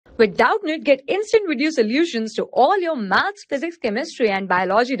With Doubtnut, get instant video solutions to all your maths, physics, chemistry, and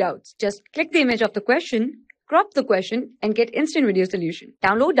biology doubts. Just click the image of the question, crop the question, and get instant video solution.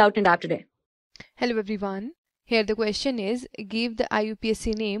 Download Doubtnut app today. Hello everyone. Here the question is, give the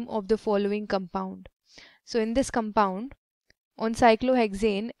IUPAC name of the following compound. So in this compound, on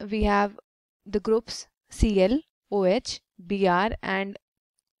cyclohexane, we have the groups Cl, OH, Br and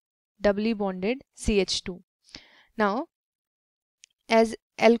doubly bonded CH2. Now, as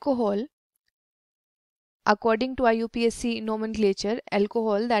alcohol, according to IUPAC nomenclature,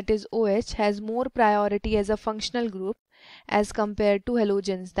 alcohol, that is OH, has more priority as a functional group as compared to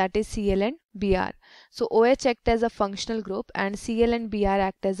halogens, that is Cl and Br. So OH act as a functional group and Cl and Br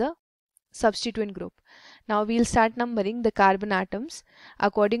act as a substituent group. Now we'll start numbering the carbon atoms.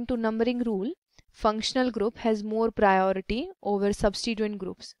 According to numbering rule, functional group has more priority over substituent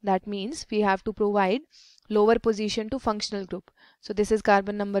groups. That means we have to provide lower position to functional group. So this is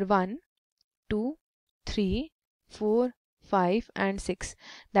carbon number 1, 2, 3, 4, 5 and 6.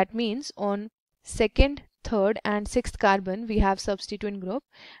 That means on second, third and sixth carbon we have substituent group,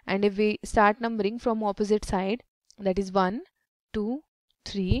 and if we start numbering from opposite side, that is 1, 2,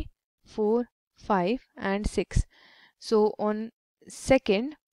 3, 4, 5 and 6. So on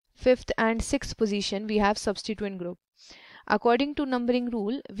second, fifth and sixth position we have substituent group. According to numbering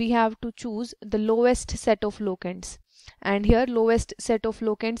rule, we have to choose the lowest set of locants, and here lowest set of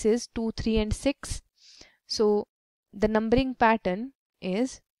locants is 2, 3 and 6. So the numbering pattern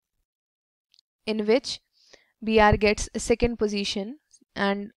is in which Br gets second position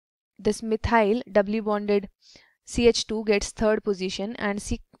and this methyl doubly bonded CH2 gets third position and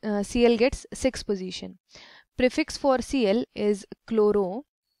Cl gets sixth position. Prefix for Cl is chloro,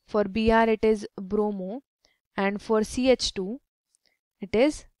 for Br it is bromo, and for CH2 it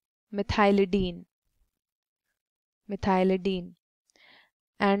is methylidene.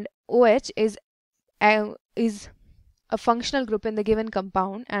 And OH is a functional group in the given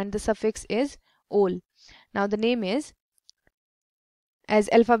compound and the suffix is ol. Now the name is, as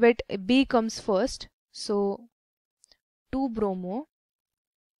alphabet B comes first, so 2 bromo,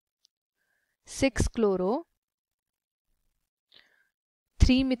 6 chloro,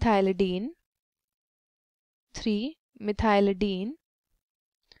 3 methylidene,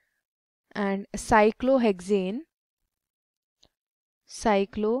 and cyclohexane,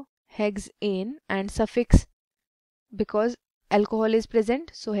 and suffix, because alcohol is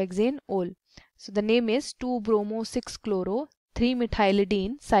present, so hexane ol. So the name is 2 bromo 6 chloro 3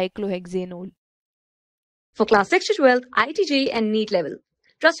 methylidene cyclohexanol. For class 6 to 12, IIT JEE and NEET level.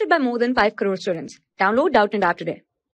 Trusted by more than 5 crore students. Download Doubtnut app today.